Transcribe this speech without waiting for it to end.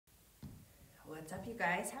What's up, you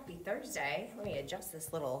guys? Happy Thursday. Let me adjust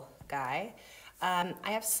this little guy. I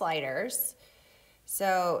have sliders.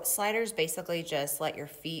 So sliders basically just let your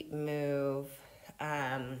feet move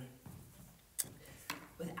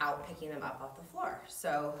without picking them up off the floor.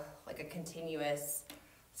 So like a continuous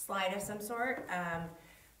slide of some sort.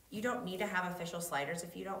 You don't need to have official sliders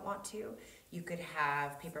if you don't want to. You could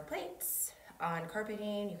have paper plates on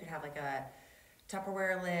carpeting. You could have like a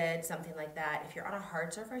Tupperware lid, something like that. If you're on a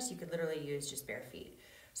hard surface, you could literally use just bare feet.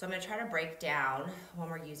 So I'm gonna try to break down when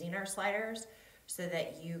we're using our sliders so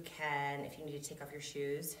that you can, if you need to take off your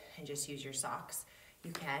shoes and just use your socks,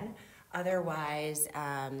 you can. Otherwise,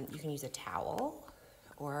 you can use a towel,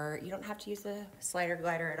 or you don't have to use a slider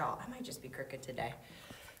glider at all. I might just be crooked today.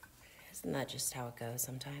 Isn't that just how it goes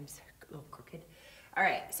sometimes? A little crooked. All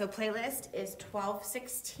right, so playlist is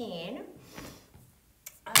 12:16.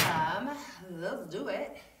 Let's do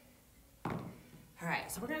it. All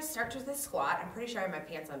right, so we're gonna start with this squat. I'm pretty sure I have my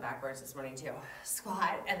pants on backwards this morning too.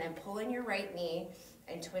 Squat, and then pull in your right knee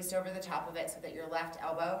and twist over the top of it so that your left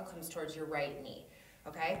elbow comes towards your right knee,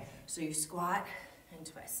 okay? So you squat and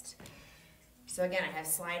twist. So again, I have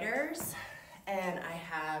sliders and I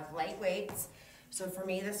have light weights. So for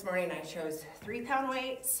me this morning, I chose 3-pound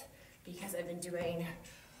weights because I've been doing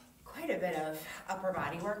quite a bit of upper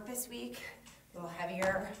body work this week, a little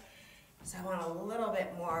heavier. So I want a little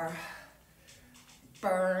bit more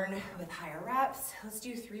burn with higher reps. Let's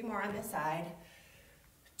do 3 more on this side.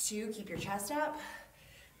 2, keep your chest up,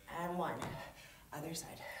 and 1, other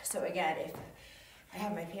side. So again, if I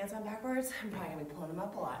have my pants on backwards, I'm probably gonna be pulling them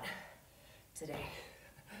up a lot today.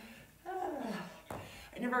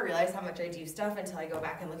 I never realized how much I do stuff until I go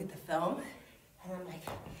back and look at the film, and I'm like,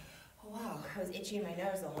 oh wow, I was itching my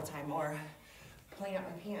nose the whole time, or pulling up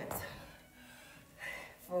my pants.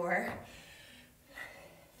 4,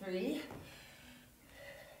 3,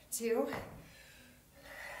 2,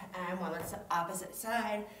 and 1. Let's opposite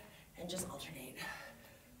side and just alternate.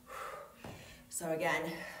 So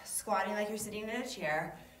again, squatting like you're sitting in a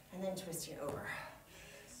chair and then twisting over.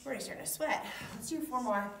 We're already starting to sweat. Let's do 4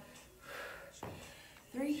 more.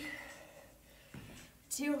 3,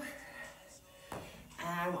 2,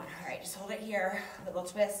 and 1. All right, just hold it here. Little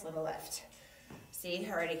twist, little lift. See,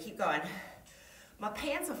 already keep going. My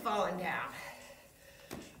pants have fallen down.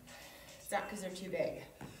 It's not because they're too big.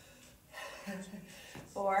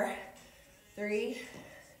 4, 3,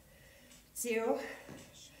 2,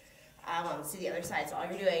 let's do the other side. So all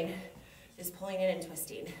you're doing is pulling in and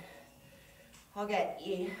twisting. I'll get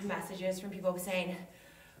messages from people saying,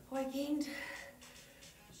 oh, I gained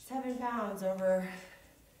 7 pounds over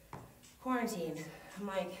quarantine. I'm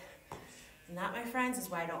like, not my friends is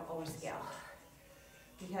why I don't always scale,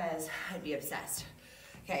 because I'd be obsessed.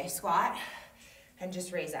 Okay, squat and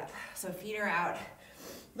just raise up. So feet are out,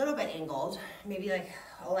 a little bit angled, maybe like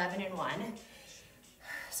 11 and 1.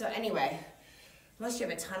 So anyway, unless you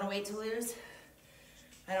have a ton of weight to lose,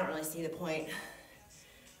 I don't really see the point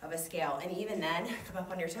of a scale. And even then, come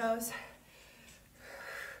up on your toes.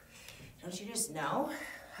 Don't you just know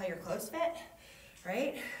how your clothes fit,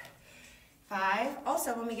 right? 5,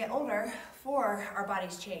 also when we get older, 4, our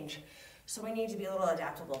bodies change. So we need to be a little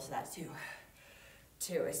adaptable to that too.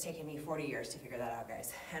 2, it's taken me 40 years to figure that out,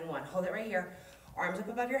 guys. And 1, hold it right here. Arms up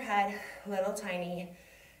above your head, little tiny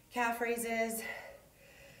calf raises.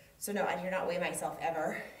 So no, I do not weigh myself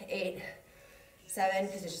ever. 8, 7,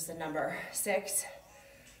 because it's just a number. 6,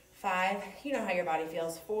 5, you know how your body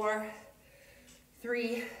feels. 4,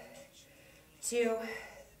 3, 2,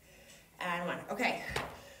 and 1. Okay,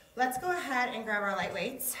 let's go ahead and grab our light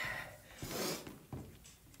weights.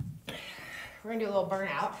 We're gonna do a little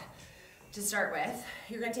burnout to start with.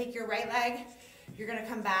 You're gonna take your right leg, you're gonna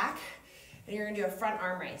come back, and you're gonna do a front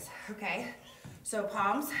arm raise, okay? So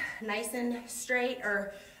palms nice and straight,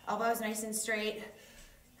 or elbows nice and straight,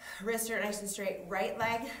 wrists are nice and straight. Right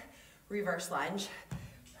leg, reverse lunge.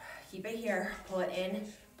 Keep it here, pull it in,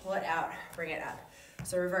 pull it out, bring it up.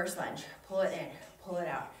 So reverse lunge, pull it in, pull it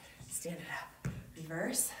out, stand it up,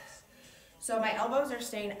 reverse. So my elbows are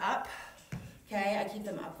staying up, okay? I keep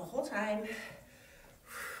them up the whole time.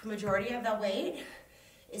 Majority of the weight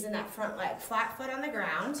is in that front leg. Flat foot on the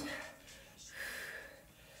ground.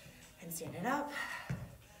 And stand it up.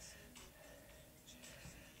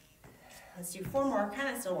 Let's do 4 more, kind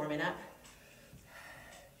of still warming up.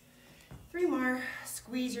 3 more,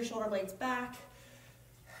 squeeze your shoulder blades back.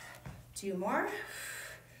 2 more.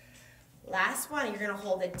 Last one, you're gonna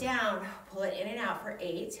hold it down, pull it in and out for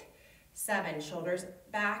 8, 7, shoulders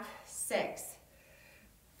back, 6,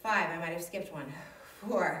 5, I might have skipped 1,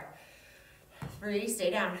 4, 3, stay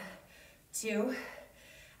down, 2,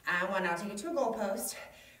 and 1. Now take it to a goal post,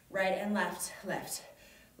 right and left, lift,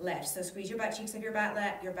 lift. So squeeze your butt cheeks of your back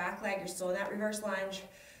leg, you're still in that reverse lunge.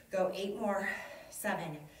 Go 8 more,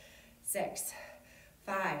 7, 6,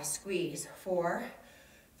 5, squeeze, 4,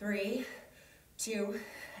 3, 2,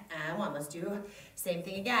 and 1. Let's do same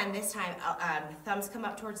thing again. This time, thumbs come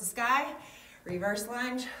up towards the sky, reverse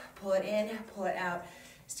lunge, pull it in, pull it out,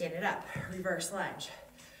 stand it up, reverse lunge,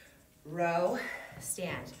 row,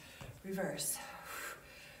 stand, reverse.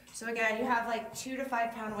 So again, you have like 2 to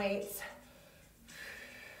 5 pound weights.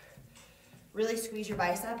 Really squeeze your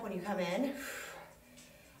bicep when you come in.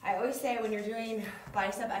 I always say when you're doing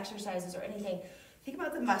bicep exercises or anything, think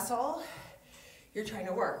about the muscle you're trying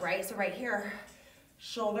to work, right? So right here,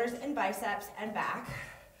 shoulders and biceps and back.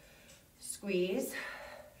 Squeeze.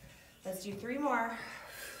 Let's do 3 more.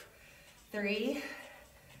 3,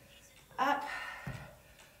 up,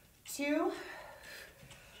 2,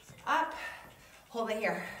 up, hold it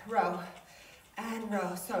here, row, and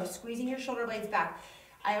row. So squeezing your shoulder blades back.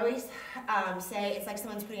 I always say it's like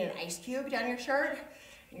someone's putting an ice cube down your shirt,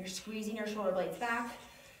 and you're squeezing your shoulder blades back,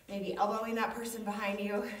 maybe elbowing that person behind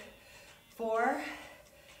you. 4,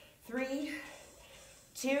 3,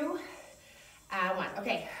 2, and 1.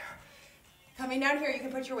 Okay, coming down here, you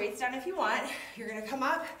can put your weights down if you want. You're gonna come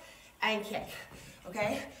up and kick,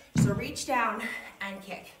 okay? So reach down and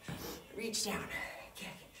kick. Reach down, kick.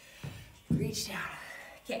 Reach down,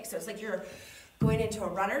 kick. So it's like you're going into a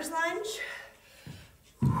runner's lunge.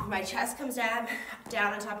 My chest comes down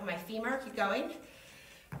on top of my femur. Keep going.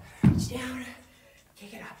 Reach down,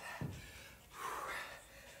 kick it up.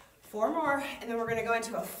 4 more, and then we're gonna go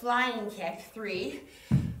into a flying kick. 3.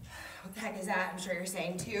 What the heck is that? I'm sure you're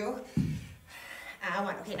saying 2.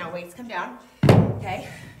 1. Okay, now weights come down. Okay.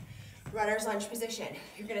 Runner's lunge position.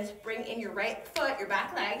 You're gonna bring in your right foot, your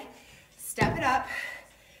back leg, step it up,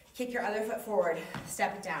 kick your other foot forward,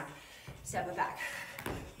 step it down, step it back.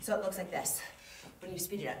 So it looks like this when you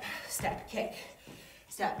speed it up. Step, kick,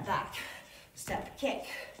 step back, step, kick,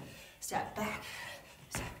 step back,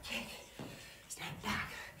 step, kick, step back.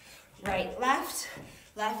 Right, left,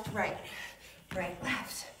 left, right, right,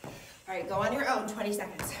 left. All right, go on your own, 20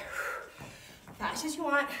 seconds. Fast as you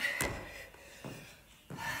want.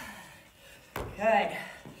 Good.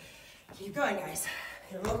 Keep going, guys.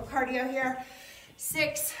 A little cardio here.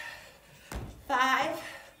 6, 5,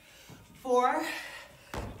 4,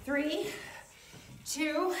 3,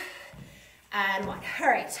 2, and 1. All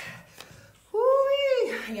right.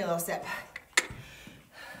 Woo-wee. I need a little sip.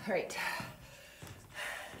 All right.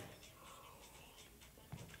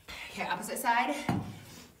 Okay, opposite side.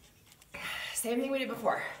 Same thing we did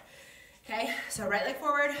before. Okay, so right leg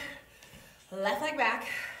forward, left leg back.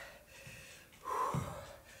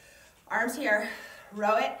 Arms here,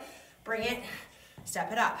 row it, bring it,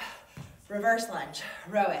 step it up. Reverse lunge,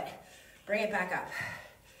 row it, bring it back up.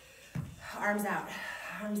 Arms out,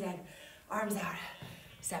 arms in, arms out.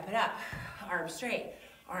 Step it up, arms straight,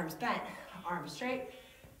 arms bent, arms straight,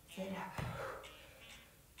 stand up.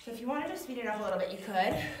 So if you wanted to speed it up a little bit, you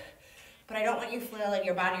could, but I don't want you flailing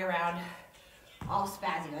your body around all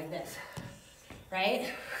spazzy like this, right?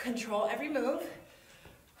 Control every move.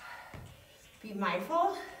 Be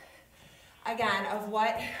mindful, again, of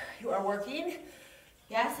what you are working.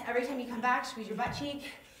 Yes, every time you come back, squeeze your butt cheek,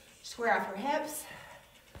 square off your hips.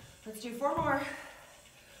 Let's do 4 more.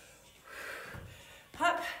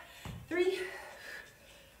 Up, 3,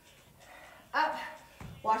 up,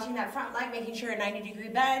 watching that front leg, making sure a 90-degree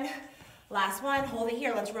bend. Last one, hold it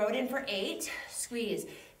here. Let's row it in for 8. Squeeze,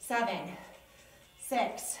 7,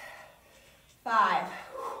 6, 5,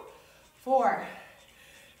 4,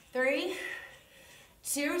 3,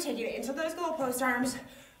 2. Take it into those goalpost arms.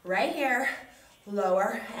 Right here,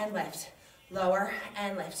 lower and lift, lower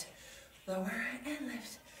and lift, lower and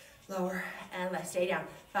lift, lower and lift. Stay down.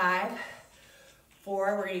 5,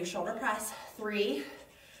 4, we're gonna do shoulder press. 3,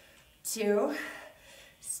 2,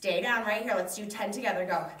 stay down right here. Let's do 10 together,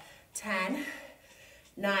 go. 10,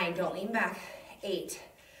 9, don't lean back. 8,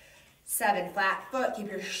 7, flat foot, keep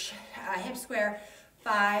your hips square.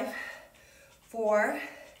 5, 4,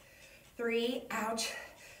 3, ouch,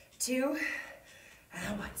 2,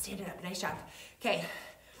 and 1. Stand it up, nice job. Okay,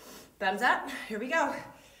 thumbs up, here we go.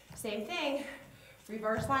 Same thing,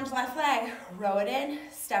 reverse lunge, left leg, row it in,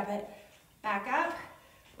 step it back up,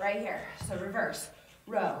 right here. So reverse,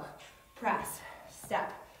 row, press,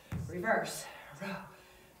 step, reverse, row,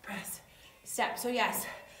 press, step. So yes,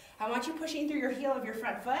 I want you pushing through your heel of your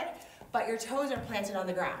front foot, but your toes are planted on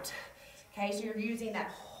the ground. Okay, so you're using that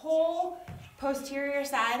whole posterior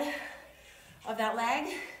side of that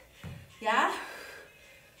leg, yeah?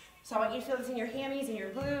 So I want you to feel this in your hammies and your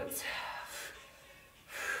glutes.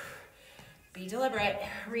 Be deliberate.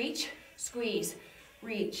 Reach, squeeze,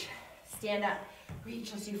 reach, stand up,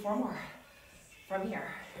 reach. Let's do 4 more. From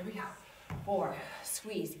here, here we go. 4,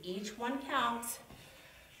 squeeze. Each one counts.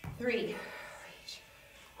 3, reach.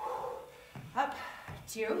 Up,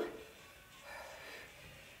 2,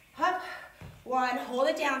 up, 1. Hold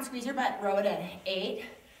it down, squeeze your butt, row it in. 8,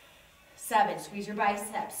 7, squeeze your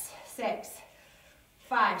biceps. 6,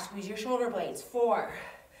 5, squeeze your shoulder blades. 4,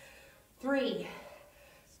 3,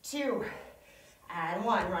 2, and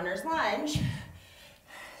 1. Runner's lunge.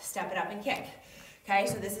 Step it up and kick. Okay,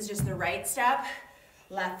 so this is just the right step,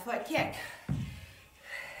 left foot kick,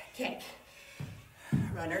 kick,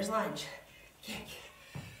 runner's lunge, kick,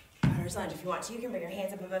 runner's lunge. If you want to, you can bring your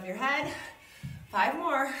hands up above your head. 5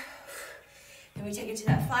 more. Then we take it to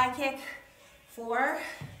that fly kick. 4,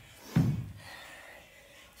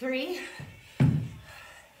 3,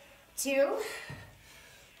 2,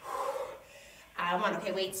 and 1.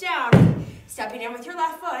 Okay, weights down. Stepping in with your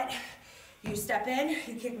left foot. You step in,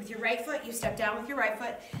 you kick with your right foot, you step down with your right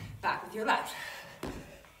foot, back with your left.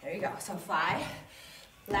 There you go. So fly,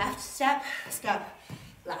 left, step, step,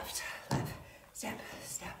 left, left, step,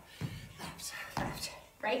 step, left, left.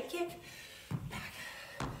 Right kick,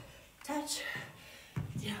 back, touch,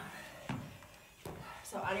 down.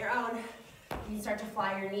 So on your own, you can start to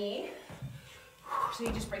fly your knee. So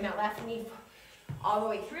you just bring that left knee all the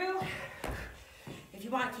way through. If you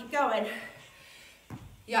want, keep going.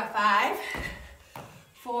 You got 5,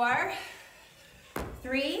 4,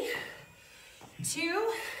 3,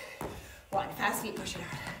 2, 1. Fast feet, push it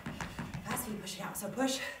out. Fast feet, push it out. So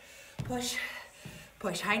push, push,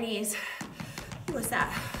 push. High knees. What's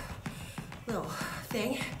that little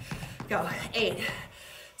thing? Go. 8,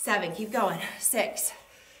 7. Keep going. 6,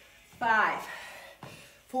 5,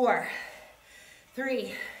 4,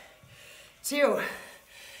 3, 2,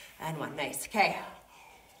 and 1. Nice. Okay.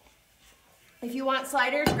 If you want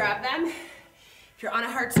sliders, grab them. If you're on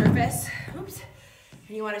a hard surface, oops,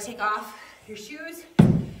 and you want to take off your shoes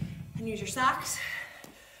and use your socks,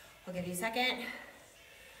 I'll give you a second.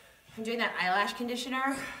 I'm doing that eyelash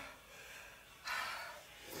conditioner.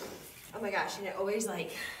 Oh my gosh, and it always,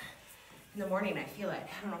 like, in the morning I feel it.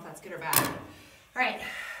 I don't know if that's good or bad. All right,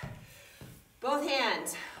 both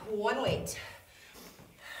hands, 1 weight.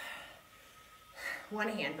 1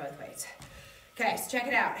 hand, both weights. Okay, so check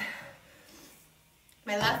it out.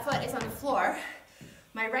 My left foot is on the floor.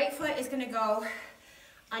 My right foot is gonna go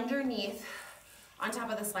underneath on top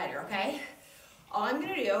of the slider, okay? All I'm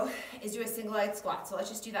gonna do is do a single leg squat. So let's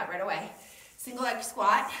just do that right away. Single leg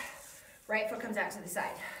squat, right foot comes out to the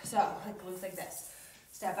side. So it looks like this.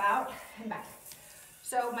 Step out and back.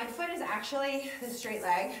 So my foot is actually the straight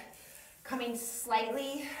leg coming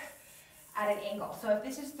slightly at an angle. So if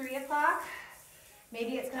this is 3 o'clock,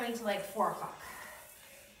 maybe it's coming to like 4 o'clock,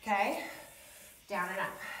 okay? Down and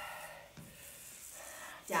up,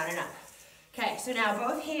 down and up. Okay, so now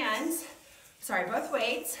both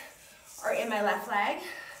weights are in my left leg.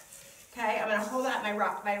 Okay, I'm gonna hold out my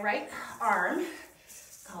right arm.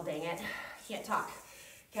 Oh, dang it, can't talk.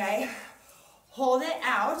 Okay, hold it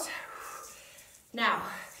out. Now,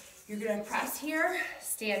 you're gonna press here,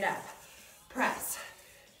 stand up, press,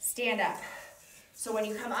 stand up. So when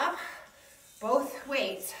you come up, both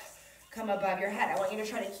weights come above your head. I want you to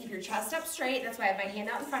try to keep your chest up straight. That's why I have my hand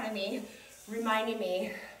out in front of me, reminding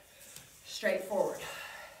me, straight forward.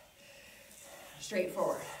 Straight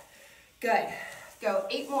forward. Good. Go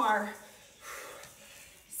 8 more.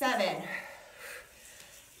 7,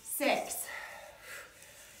 6,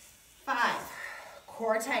 5.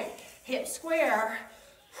 Core tight. Hip square.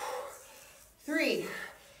 3,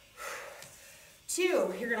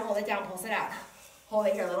 2. You're gonna hold it down, pulse it out. Hold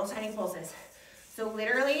it here, little tiny pulses. So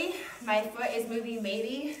literally, my foot is moving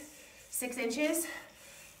maybe 6 inches.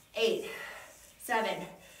 8, 7,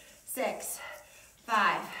 6,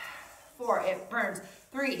 5, 4. It burns.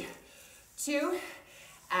 3, 2,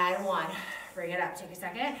 and 1. Bring it up. Take a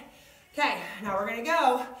second. Okay, now we're gonna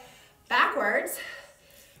go backwards.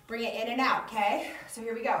 Bring it in and out, okay? So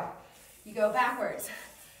here we go. You go backwards,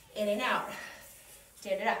 in and out.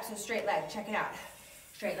 Stand it up. So straight leg. Check it out.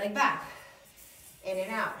 Straight leg back. In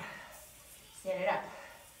and out. Stand it up.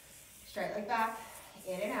 Straight leg back,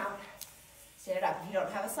 in and out. Stand it up. If you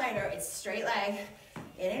don't have a slider, it's straight leg,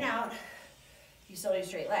 in and out. You still do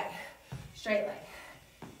straight leg,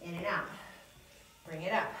 in and out. Bring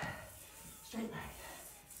it up. Straight leg,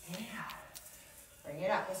 in and out. Bring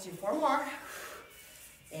it up. Let's do 4 more.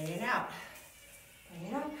 In and out.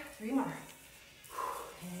 Bring it up. 3 more.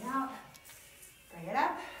 In and out. Bring it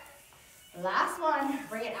up. Last one.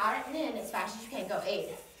 Bring it out and in as fast as you can. Go 8,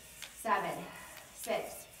 7,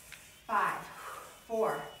 6, 5,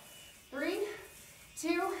 4, 3, 2,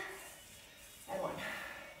 and 1.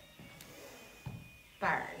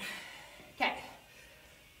 Burn. Okay.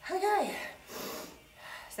 Okay.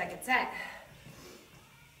 Second set.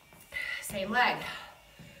 Same leg.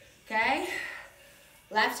 Okay.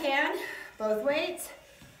 Left hand, both weights,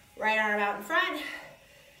 right arm out in front.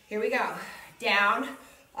 Here we go. Down,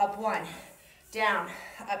 up 1, down,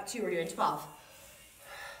 up 2. We're doing 12.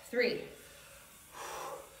 3,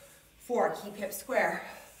 4, keep hips square.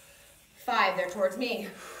 5, they're towards me.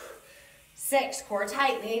 6, core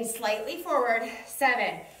tight, lean slightly forward.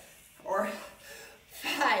 7, or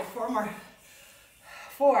 5, 4 more.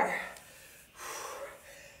 4,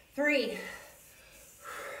 3,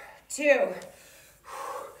 2,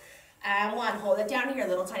 and 1. Hold it down here,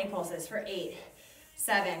 little tiny pulses for 8,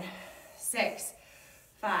 7, 6,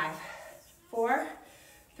 5, 4,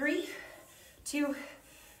 3, 2,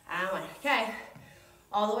 and 1. Okay,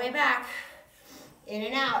 all the way back, in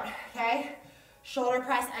and out, okay? Shoulder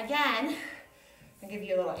press again. I'll give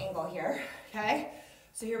you a little angle here, okay?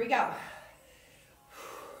 So here we go.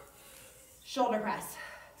 Shoulder press,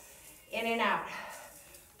 in and out.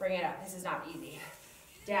 Bring it up, this is not easy.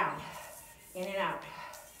 Down, in and out.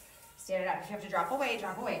 Stand it up. If you have to drop a weight,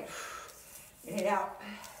 drop a weight. In and out.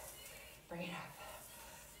 Bring it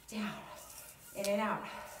up. Down. In and out.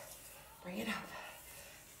 Bring it up.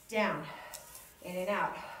 Down. In and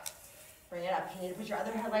out. Bring it up. You need to put your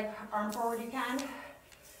other leg, arm forward, you can.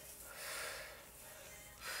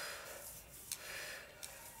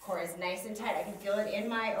 Core is nice and tight. I can feel it in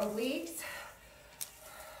my obliques.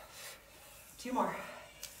 2 more.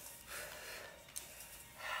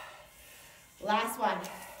 Last one.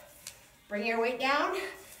 Bring your weight down,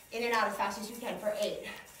 in and out as fast as you can for 8,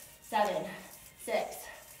 7, 6,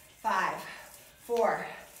 5, 4,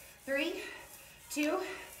 3, 2,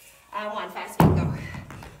 and 1. Fast feet, go.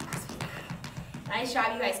 Nice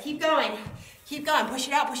job, you guys. Keep going. Keep going. Push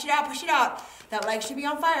it out, push it out, push it out. That leg should be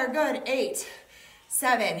on fire. Good. 8,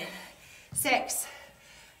 7, 6,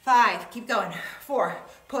 5. Keep going. 4,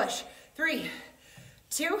 push. 3,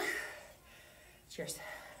 2. Cheers.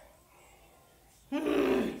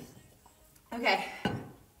 Okay,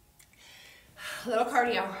 a little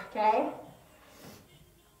cardio, okay?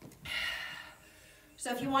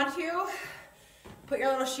 So if you want to put your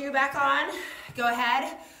little shoe back on, go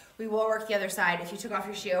ahead. We will work the other side if you took off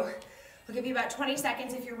your shoe. We'll give you about 20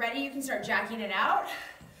 seconds. If you're ready, you can start jacking it out,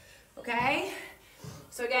 okay?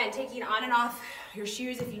 So again, taking on and off your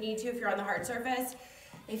shoes if you need to, if you're on the hard surface.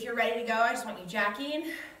 If you're ready to go, I just want you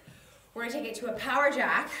jacking. We're gonna take it to a power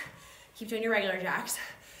jack. Keep doing your regular jacks.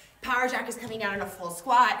 Power jack is coming down in a full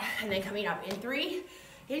squat and then coming up in 3,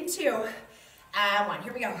 in 2, and 1.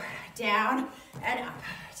 Here we go. Down and up,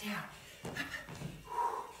 down.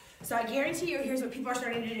 So I guarantee you, here's what people are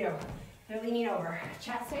starting to do. They're leaning over.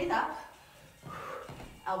 Chest stays up.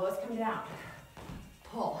 Elbows come down.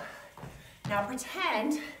 Pull. Now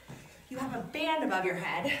pretend you have a band above your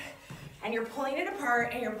head and you're pulling it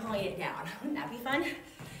apart and you're pulling it down. Wouldn't that be fun?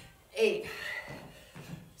 8,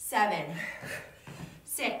 7,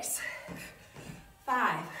 6,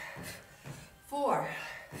 5, 4,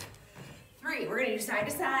 3. We're gonna do side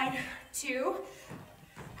to side. 2,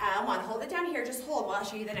 and 1. Hold it down here. Just hold while I'll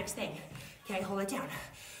show you the next thing. Okay, hold it down.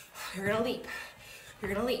 You're gonna leap.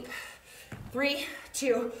 You're gonna leap. 3,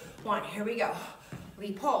 2, 1. Here we go.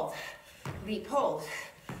 Leap, hold. Leap, hold.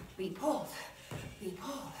 Leap, hold. Leap,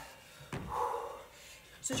 hold.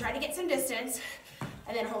 So try to get some distance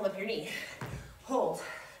and then hold up your knee. Hold.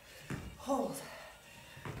 Hold.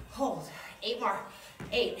 Hold. 8 more.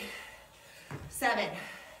 8, 7,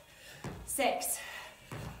 6,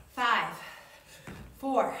 5,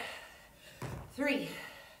 4, 3,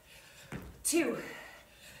 2,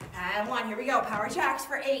 and 1. Here we go. Power jacks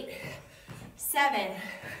for 8, 7,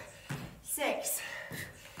 6,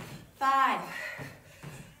 5,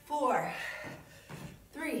 4,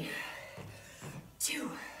 3,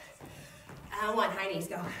 2, and 1. High knees,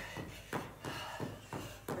 go.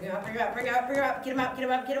 Bring them up, bring them up, bring them up, bring them up. Get them up, get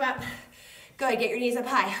them up, get them up. Good, get your knees up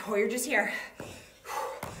high, or you're just here.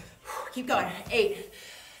 Keep going. 8,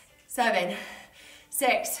 7,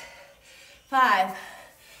 6, 5,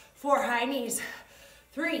 4, high knees.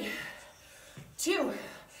 3, 2,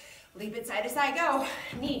 leap it side to side, go.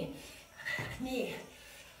 Knee, knee,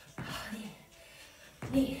 knee,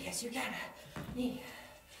 knee. Yes, you can. Knee,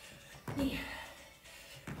 knee,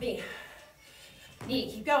 knee,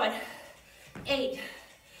 knee. Keep going. 8,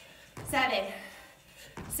 7,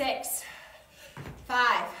 6,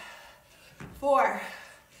 5, 4,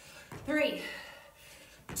 3,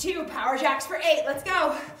 2. Power jacks for 8. Let's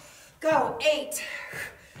go. Go. 8,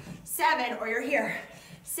 7, or you're here.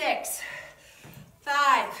 6,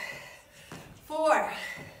 5, 4,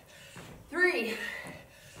 3,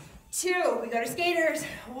 2, we go to skaters,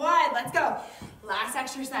 1, let's go. Last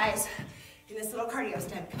exercise in this little cardio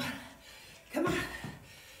step. Come on, come on.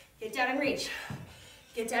 Get down and reach.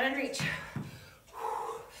 Get down and reach.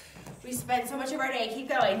 We spend so much of our day, keep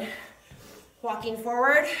going. Walking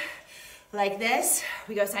forward like this.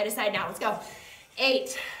 We go side to side now, let's go.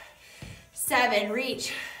 8, 7,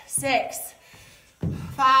 reach, 6,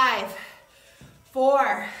 5,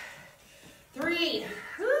 4, 3,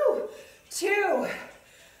 2,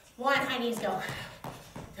 1, high knees, go.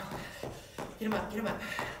 Go. Get them up, get them up.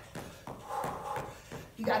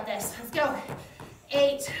 You got this, let's go.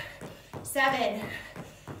 8, 7,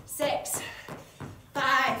 6,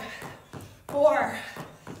 5, 4,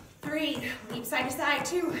 3, leap side to side,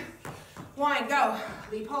 2, 1, go.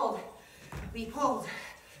 Leap, hold, leap, hold,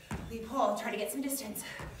 leap, hold. Try to get some distance.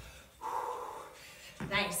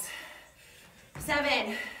 Nice.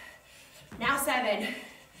 7, now 7,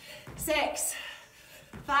 6,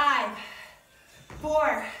 5,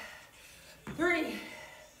 4, 3,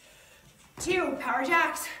 2, power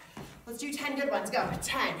jacks. Let's do 10 good ones, go.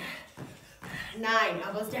 10, 9,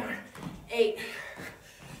 elbows down, 8,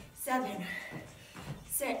 7,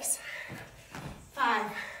 6,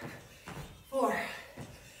 5, 4,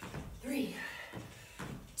 3,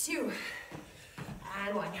 2,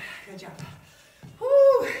 and 1. Good job.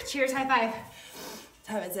 Woo! Cheers, high five.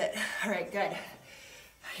 That's it. All right, good.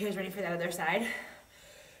 You guys ready for that other side?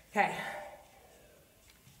 Okay.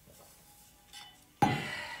 All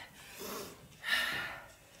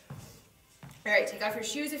right, take off your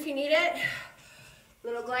shoes if you need it.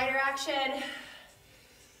 Little glider action.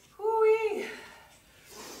 Woo-wee.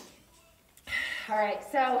 All right,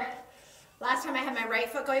 so last time I had my right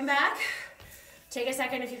foot going back. Take a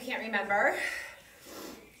second if you can't remember.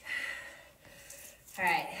 All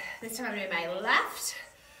right, this time I'm doing my left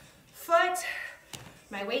foot.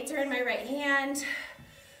 My weights are in my right hand.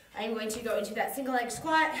 I'm going to go into that single leg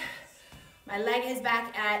squat. My leg is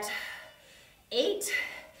back at 8.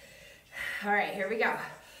 All right, here we go.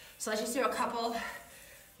 So let's just do a couple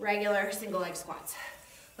regular single leg squats.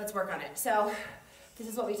 Let's work on it. So this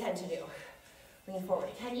is what we tend to do. Lean forward.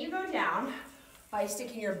 Can you go down by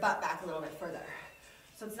sticking your butt back a little bit further?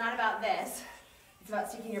 So it's not about this, it's about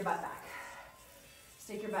sticking your butt back.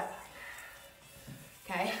 Stick your butt back.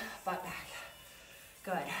 Okay, butt back.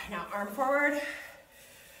 Good. Now arm forward,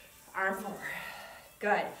 arm forward.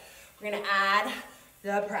 Good. We're gonna add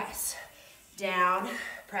the press. Down,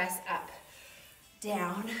 press up.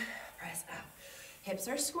 Down, press up. Hips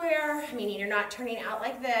are square, meaning you're not turning out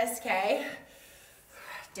like this, okay?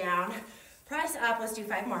 Down, press up. Let's do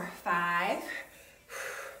 5 more. 5,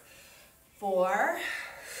 4,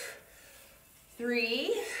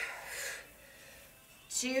 3,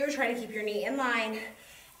 2. Try to keep your knee in line.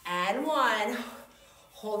 And 1.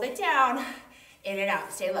 Hold it down. In and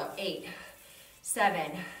out. Stay low. 8,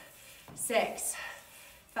 7, 6,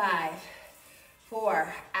 5,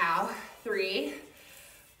 4. Ow. 3,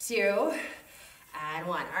 2, and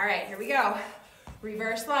 1. All right, here we go.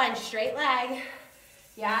 Reverse lunge, straight leg.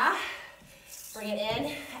 Yeah? Bring it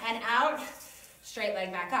in and out. Straight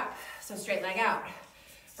leg back up. So straight leg out.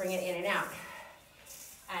 Bring it in and out.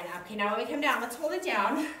 And up. Okay, now when we come down, let's hold it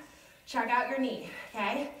down. Check out your knee,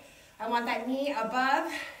 okay? I want that knee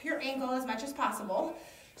above your ankle as much as possible.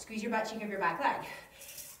 Squeeze your butt cheek of your back leg.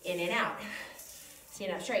 In and out.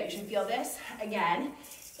 Stand up straight. You should feel this, again,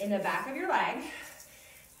 in the back of your leg.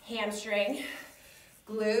 Hamstring,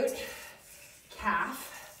 glute,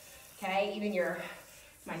 calf, okay? Even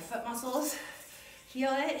my foot muscles,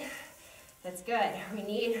 feel it. That's good. We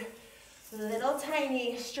need little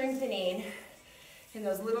tiny strengthening in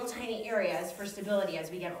those little tiny areas for stability as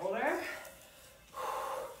we get older.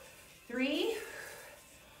 3.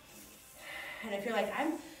 And if you're like,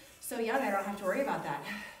 I'm so young, I don't have to worry about that.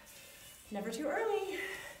 Never too early.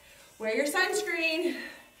 Wear your sunscreen.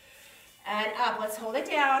 And up, let's hold it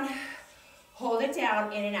down. Hold it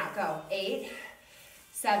down, in and out, go. 8,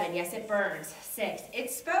 7, yes, it burns. 6,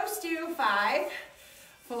 it's supposed to. 5,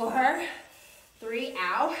 4, 3,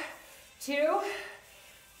 ow. 2,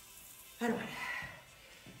 and 1.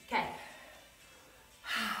 Okay.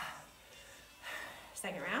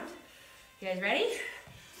 Second round. You guys ready?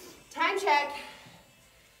 Time check.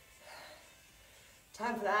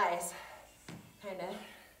 Time for the eyes. Kinda.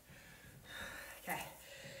 Okay.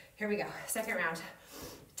 Here we go, second round.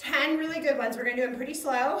 10 really good ones. We're gonna do them pretty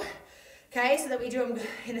slow, okay, so that we do them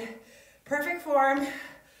in perfect form.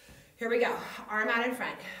 Here we go, arm out in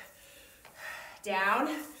front.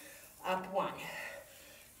 Down, up 1.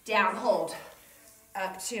 Down, hold,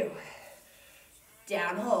 up 2.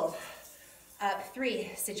 Down, hold, Up,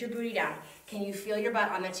 3, sit your booty down. Can you feel your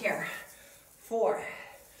butt on the chair? 4,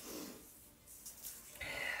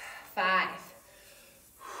 5,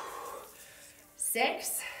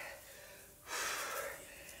 6,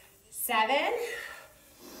 7,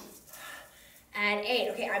 and 8.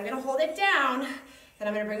 Okay, I'm gonna hold it down, then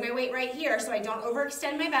I'm gonna bring my weight right here so I don't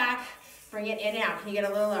overextend my back. Bring it in and out. Can you get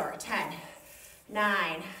a little lower? 10,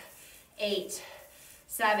 9, 8,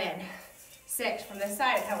 7, 6. From this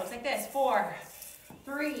side, it kind of looks like this. 4,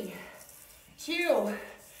 3, 2,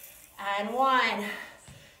 and 1.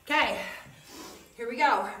 Okay, here we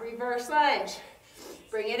go. Reverse lunge.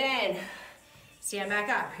 Bring it in. Stand back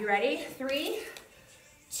up. You ready? 3,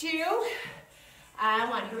 2, and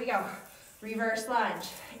 1. Here we go. Reverse lunge.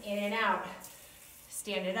 In and out.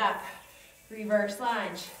 Stand it up. Reverse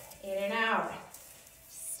lunge. In and out.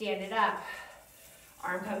 Stand it up.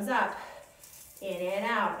 Arm comes up. In and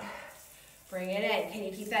out. Bring it in. Can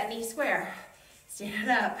you keep that knee square? Stand it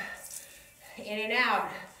up. In and out.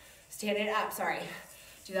 Stand it up. Sorry.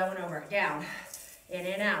 Do that one over. Down. In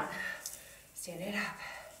and out. Stand it up.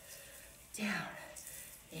 Down.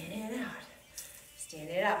 In and out. Stand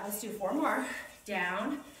it up. Let's do 4 more.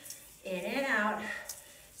 Down. In and out.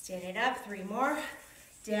 Stand it up. 3 more.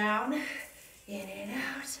 Down. In and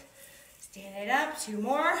out. Stand it up. 2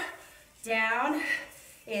 more. Down.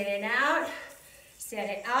 In and out. Stand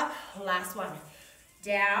it up. Last one.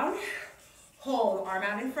 Down. Hold. Arm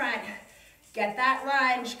out in front. Get that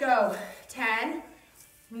lunge. Go. 10,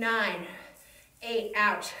 9, 8,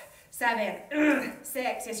 out. 7,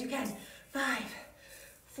 6, yes you can. 5,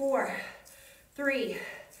 4, 3,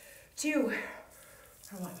 2,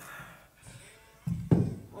 1.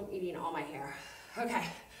 I'm eating all my hair. Okay,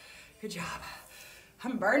 good job.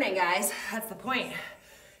 I'm burning, guys. That's the point.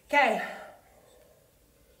 Okay.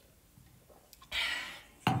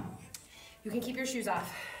 You can keep your shoes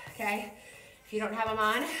off, okay? If you don't have them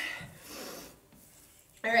on.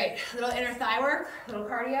 All right, little inner thigh work, little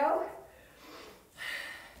cardio.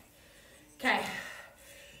 Okay,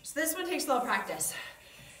 so this one takes a little practice.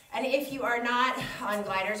 And if you are not on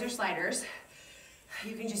gliders or sliders,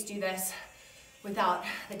 you can just do this without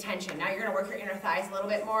the tension. Now you're gonna work your inner thighs a little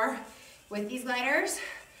bit more with these gliders.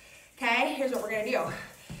 Okay, here's what we're gonna do.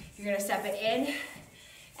 You're gonna step it in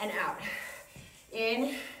and out.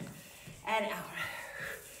 In and out.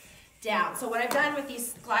 Down. So what I've done with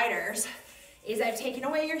these gliders is I've taken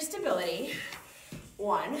away your stability,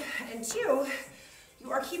 1, and 2,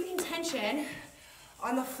 you are keeping tension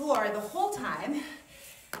on the floor the whole time,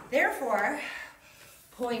 therefore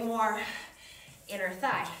pulling more inner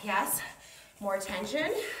thigh, yes? More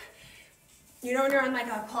tension. You know when you're on like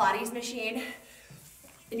a Pilates machine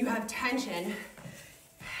and you have tension,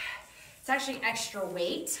 it's actually extra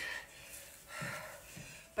weight,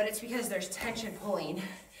 but it's because there's tension pulling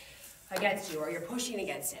against you, or you're pushing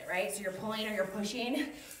against it, right? So you're pulling or you're pushing.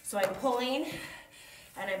 So I'm pulling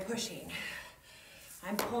and I'm pushing.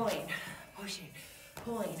 I'm pulling, pushing,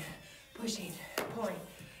 pulling, pushing, pulling,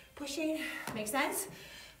 pushing. Make sense?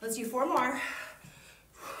 Let's do 4 more.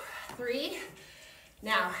 3,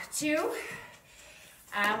 now 2,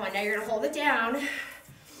 and 1. Now you're gonna hold it down.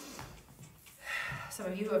 Some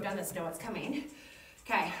of you who have done this know what's coming.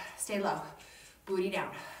 Okay, stay low, booty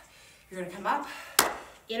down. You're gonna come up.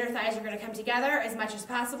 Inner thighs are gonna come together as much as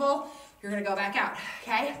possible. You're gonna go back out,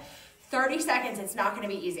 okay? 30 seconds, it's not gonna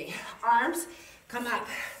be easy. Arms come up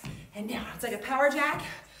and down. It's like a power jack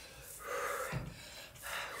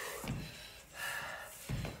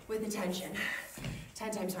with the tension.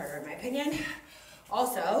 10 times harder in my opinion.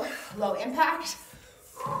 Also, low impact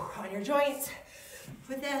on your joints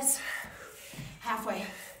with this. Halfway.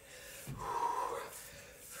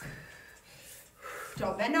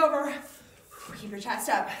 Don't bend over. Keep your chest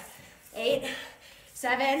up. 8,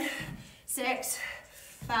 7, 6,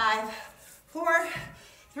 5, 4,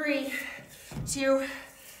 3, 2,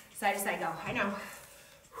 side to side go. I know.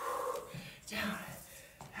 Down,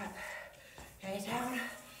 up, okay, down,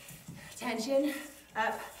 tension,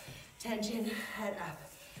 up, tension, and up,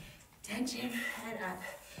 tension, and up,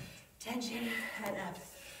 tension, and up.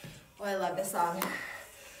 Oh, I love this song.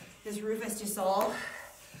 Does Rufus Du Sol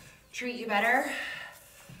treat you better?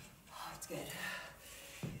 Good.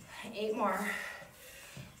 8 more.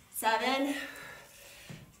 7,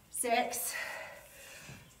 6,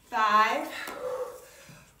 5,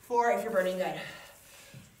 4, if you're burning good.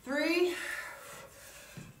 3,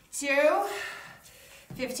 2,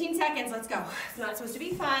 15 seconds, let's go. It's not supposed to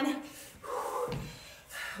be fun.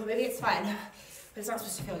 Well, maybe it's fun, but it's not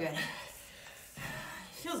supposed to feel good. It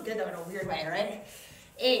feels good though in a weird way, right?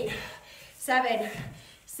 8, 7,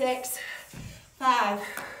 6, 5,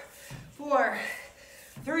 4,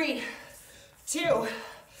 3, 2,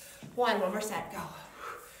 1. One more set, go.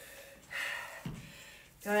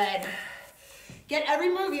 Good. Get every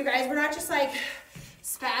move, you guys. We're not just like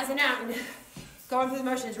spazzing out and going through the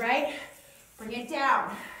motions, right? Bring it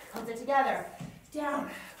down, hold it together. Down,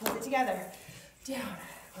 hold it together. Down,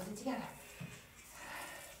 hold it together.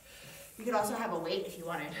 You could also have a weight if you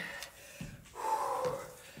wanted.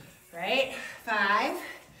 Right? 5,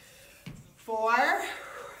 4,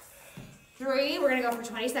 3. We're gonna go for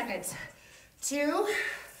 20 seconds. 2,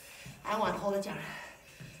 and 1. Hold it down.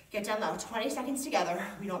 Get down low. 20 seconds together.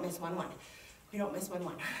 We don't miss 1, 1. We don't miss 1,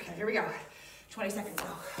 1. Okay, here we go. 20 seconds, go.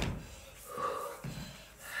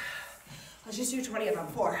 Let's just do 20 of them.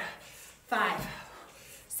 4, 5,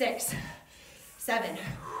 6, 7,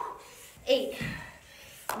 8,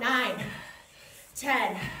 9,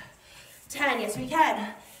 10, 10. Yes, we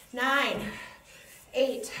can. 9,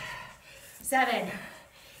 8, 7,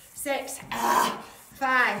 6,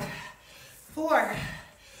 5, 4,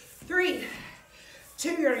 3, 2.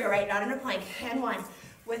 You're gonna go right down into plank. And 1.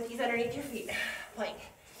 With these underneath your feet. Plank.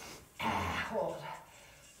 Hold.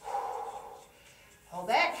 Hold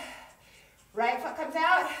it. Right foot comes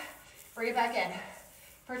out. Bring it back in.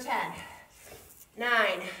 For 10,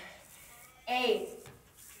 9, 8,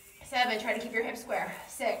 7. Try to keep your hips square.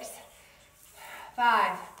 6,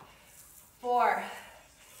 5, 4,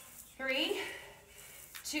 3,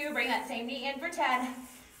 2. Bring that same knee in for 10.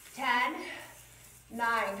 10,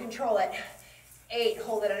 9. Control it. 8.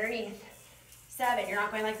 Hold it underneath. 7. You're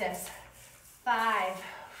not going like this. 5,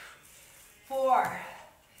 4,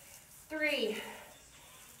 3,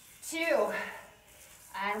 2,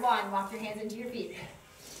 and 1. Walk your hands into your feet.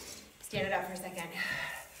 Stand it up for a second.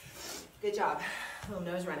 Good job. Little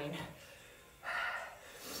nose running.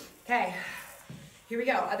 Okay, here we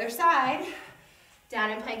go. Other side.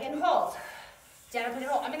 Down and plank and hold. Down and plank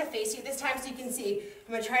and hold. I'm gonna face you this time so you can see.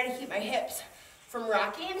 I'm gonna try to keep my hips from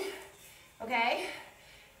rocking. Okay,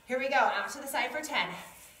 here we go. Out to the side for 10.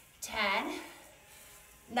 10,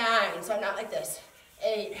 9, so I'm not like this.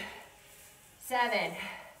 8, 7,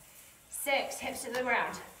 6, hips to the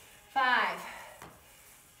ground. 5,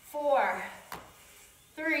 4,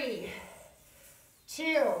 3,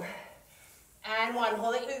 2, and 1.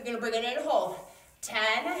 Hold it. You're gonna bring it in and hold.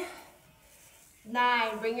 10,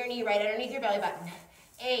 9. Bring your knee right underneath your belly button.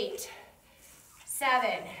 8,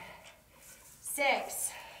 7,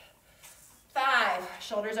 6, 5.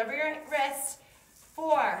 Shoulders over your wrists.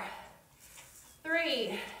 4,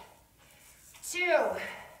 3, 2,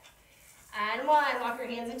 and 1. Walk your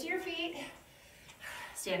hands into your feet.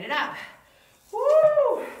 Stand it up.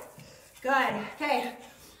 Woo! Good. Okay,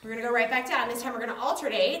 we're gonna go right back down. This time we're gonna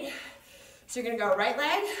alternate. So you're gonna go right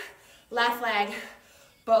leg, left leg,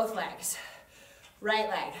 both legs. Right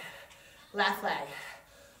leg, left leg,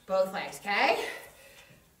 both legs, okay?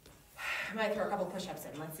 I might throw a couple push-ups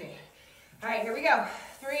in, let's see. All right, here we go.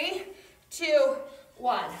 3, 2,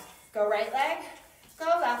 1. Go right leg, go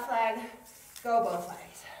left leg, go both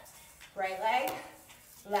legs. Right leg,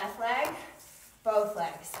 left leg, both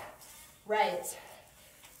legs. Right,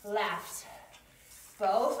 left,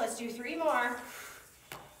 both. Let's do 3 more.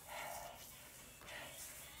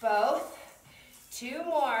 Both. 2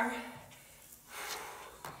 more.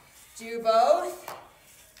 Do both.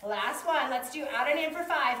 Last one. Let's do out and in for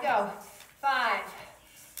 5. Go. 5,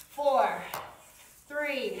 4,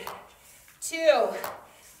 3, 2,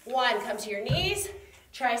 1. Come to your knees.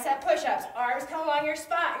 Tricep push-ups. Arms come along your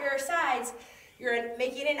sides. You're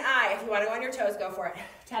making an I. If you want to go on your toes, go for it.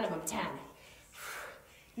 10 of them. 10,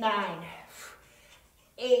 9,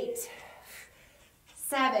 8,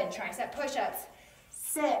 7. Tricep push-ups.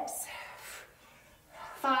 6,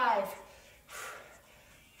 5,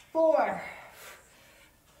 4,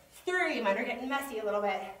 3. Mine are getting messy a little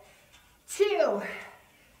bit. 2,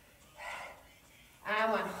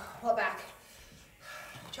 and 1. Pull back.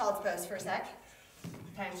 Child's pose for a sec.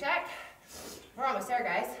 Time check. We're almost there,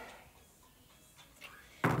 guys.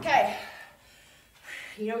 Okay.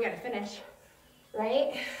 You know we gotta finish,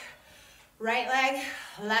 right? Right leg,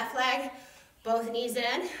 left leg, both knees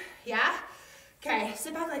in. Yeah? Okay,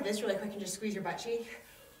 sit back like this really quick and just squeeze your butt cheek.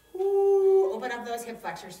 Ooh, open up those hip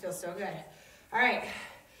flexors, feels so good. All right,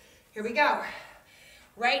 here we go.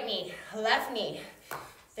 Right knee, left knee.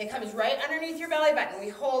 That comes right underneath your belly button. We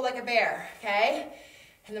hold like a bear, okay?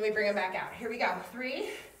 And then we bring them back out. Here we go. 3,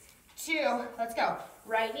 2, let's go.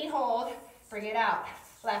 Right knee hold, bring it out.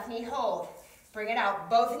 Left knee hold, bring it out.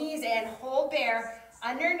 Both knees in, hold bear.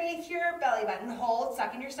 Underneath your belly button, hold,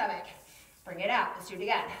 suck in your stomach. Bring it out. Let's do it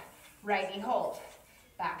again. Right knee hold,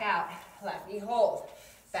 back out. Left knee hold,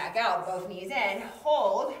 back out. Both knees in,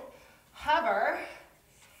 hold, hover,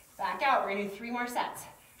 back out. We're gonna do 3 more sets.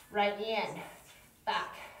 Right knee in,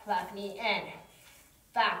 back, left knee in,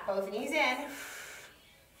 back, both knees in,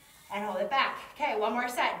 and hold it back. Okay, one more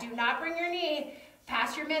set. Do not bring your knee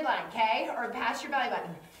past your midline, okay, or past your belly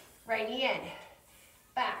button. Right knee in,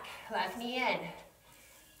 back, left knee in,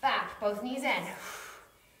 back, both knees in.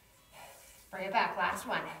 Bring it back, last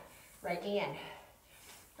one. Right knee in,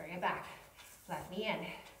 bring it back, left knee in,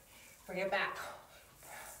 bring it back.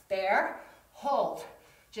 There, hold,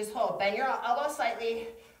 just hold. Bend your elbow slightly,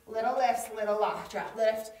 little lifts, little drop,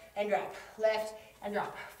 lift and drop, lift and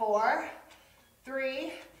drop. 4,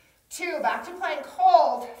 3, 2, back to plank,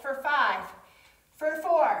 hold for 5, for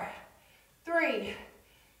 4, 3,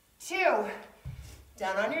 2,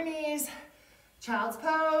 down on your knees, child's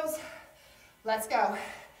pose, let's go.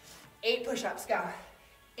 8 push-ups, go.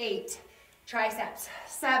 8, triceps,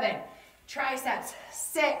 7, triceps,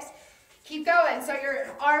 6, keep going so your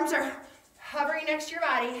arms are hovering next to your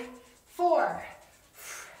body, 4,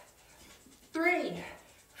 3,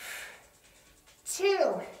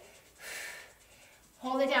 2,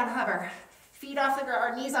 hold it down, hover, feet off the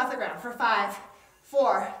ground, or knees off the ground for 5,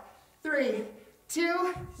 4, 3,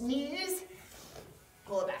 2, knees,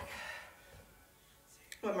 pull it back.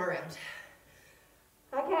 One more round.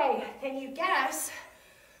 Okay, can you guess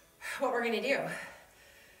what we're gonna do?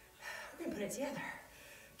 We're gonna put it together,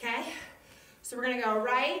 okay? So we're gonna go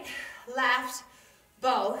right, left,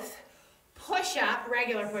 both, push up,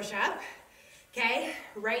 regular push up, okay?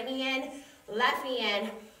 Right knee in, left knee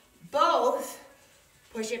in, both,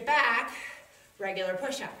 push it back, regular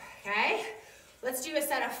push up, okay? Let's do a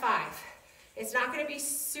set of 5. It's not gonna be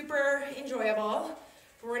super enjoyable,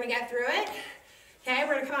 but we're gonna get through it. Okay,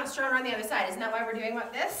 we're gonna come out stronger on the other side. Isn't that why we're doing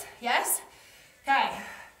this? Yes? Okay,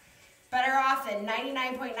 better off than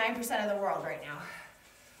 99.9% of the world right now.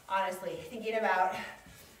 Honestly, thinking about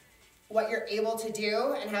what you're able to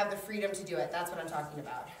do and have the freedom to do it. That's what I'm talking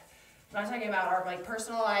about. I'm not talking about our like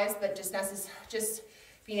personal lives, but just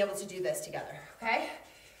being able to do this together, okay?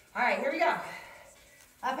 All right, here we go.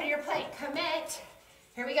 Up in your plank, commit.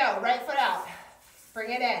 Here we go, right foot out,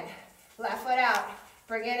 bring it in. Left foot out,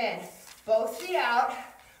 bring it in. Both feet out,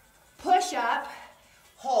 push up,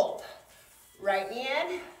 hold. Right knee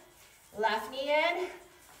in, left knee in,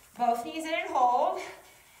 both knees in and hold.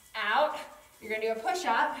 Out, you're gonna do a push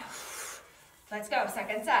up. Let's go,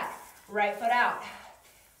 second set. Right foot out,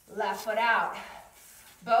 left foot out,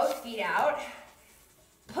 both feet out,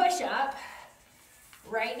 push up.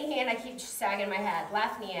 Right knee in, I keep sagging my head.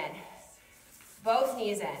 Left knee in, both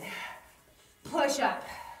knees in, push up.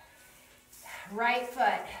 Right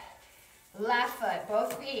foot, left foot,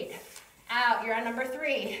 both feet out. You're on number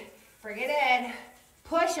 3. Bring it in,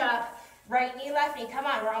 push up, right knee, left knee. Come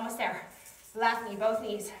on, we're almost there. Left knee, both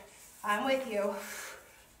knees. I'm with you.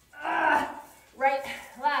 Right,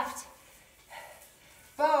 left,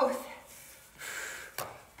 both.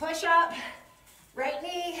 Push up, right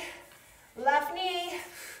knee, left knee,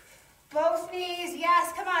 both knees.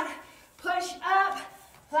 Yes, come on. Push up.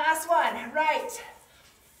 Last one, right.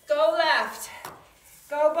 Go left,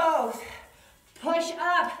 go both, push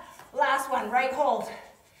up, last one, right hold,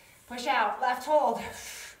 push out, left hold,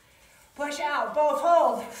 push out, both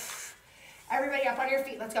hold, everybody up on your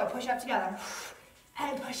feet, let's go, push up together,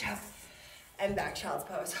 and push up, and back child's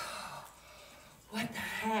pose. What the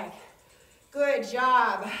heck, good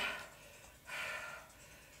job.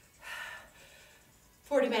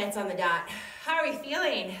 40 minutes on the dot. How are we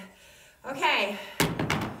feeling? Okay,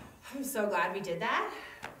 I'm so glad we did that.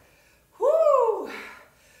 Woo!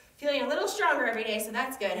 Feeling a little stronger every day, so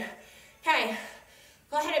that's good. Okay,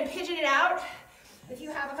 go ahead and pigeon it out. If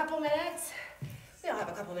you have a couple minutes, we all have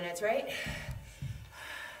a couple minutes, right?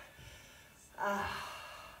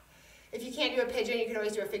 If you can't do a pigeon, you can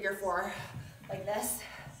always do a figure 4 like this,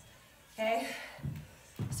 okay?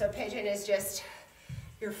 So pigeon is just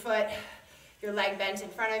your foot, your leg bent in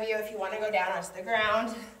front of you. If you want to go down onto the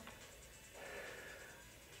ground,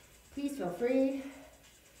 please feel free.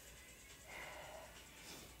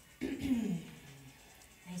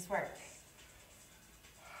 Nice work.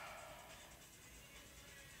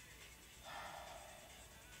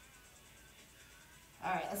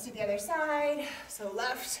 All right, let's do the other side. So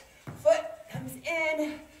left foot comes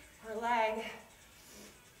in, or leg.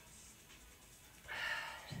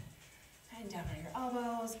 And down on your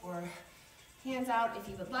elbows, or hands out if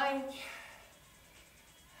you would like.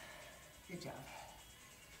 Good job.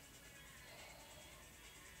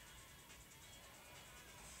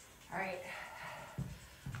 All right,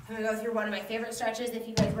 I'm gonna go through one of my favorite stretches. If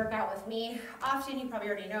you guys work out with me often, you probably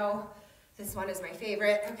already know this one is my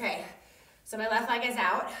favorite. Okay, so my left leg is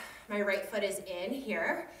out, my right foot is in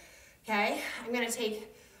here, okay? I'm gonna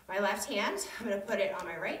take my left hand, I'm gonna put it on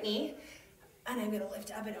my right knee, and I'm gonna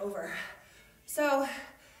lift up and over. So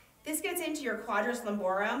this gets into your quadratus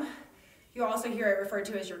lumborum. You also hear it referred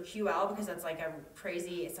to as your QL because that's like a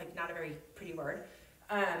crazy, it's like not a very pretty word.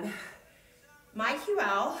 My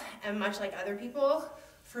QL, and much like other people,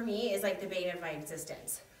 for me is like the bane of my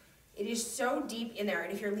existence. It is so deep in there,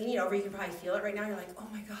 and if you're leaning over, you can probably feel it right now. You're like, oh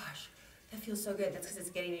my gosh, that feels so good. That's because it's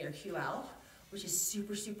getting in your QL, which is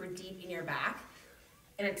super, super deep in your back.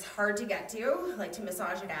 And it's hard to get to, like to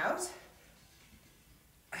massage it out.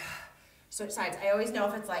 Switch sides. I always know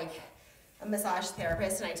if it's like a massage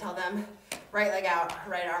therapist and I tell them, right leg out,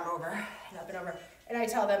 right arm over, and up and over. And I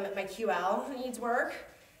tell them that my QL needs work,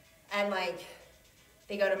 and like,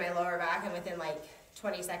 they go to my lower back, and within like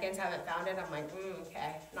 20 seconds haven't found it. I'm like,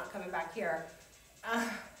 okay, not coming back here.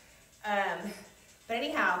 But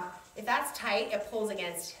anyhow, if that's tight, it pulls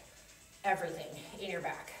against everything in your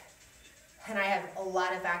back. And I have a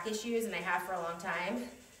lot of back issues, and I have for a long time,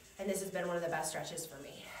 and this has been one of the best stretches for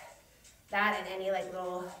me. That and any like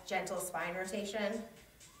little gentle spine rotation.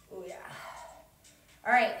 Oh yeah.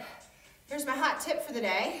 All right, here's my hot tip for the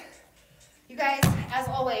day. You guys, as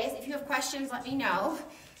always, if you have questions, let me know.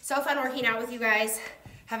 So fun working out with you guys.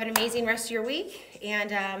 Have an amazing rest of your week,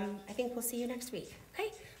 and I think we'll see you next week.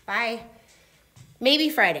 Okay, bye. Maybe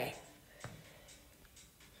Friday.